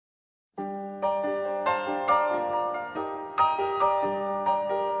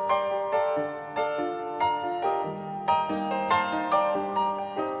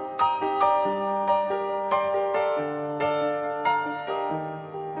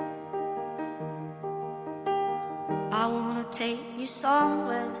I wanna take you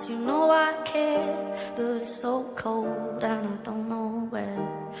somewhere, so you know I care, but it's so cold and I don't know where.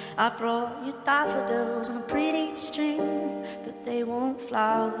 I brought you daffodils on a pretty string, but they won't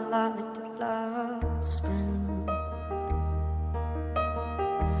flower like they did last spring.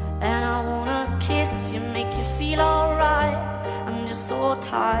 And I wanna kiss you, make you feel alright. I'm just so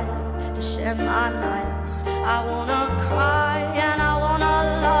tired to share my nights. I wanna cry and I wanna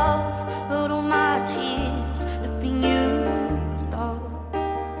love, but all my tears have been used up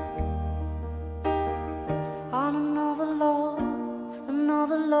on another love,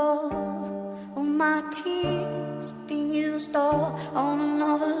 another love. All my tears have been used up on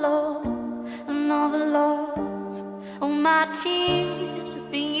another love, another love. All my tears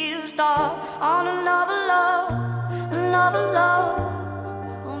have been used up on another love, another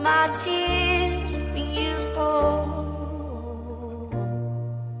love. All my tears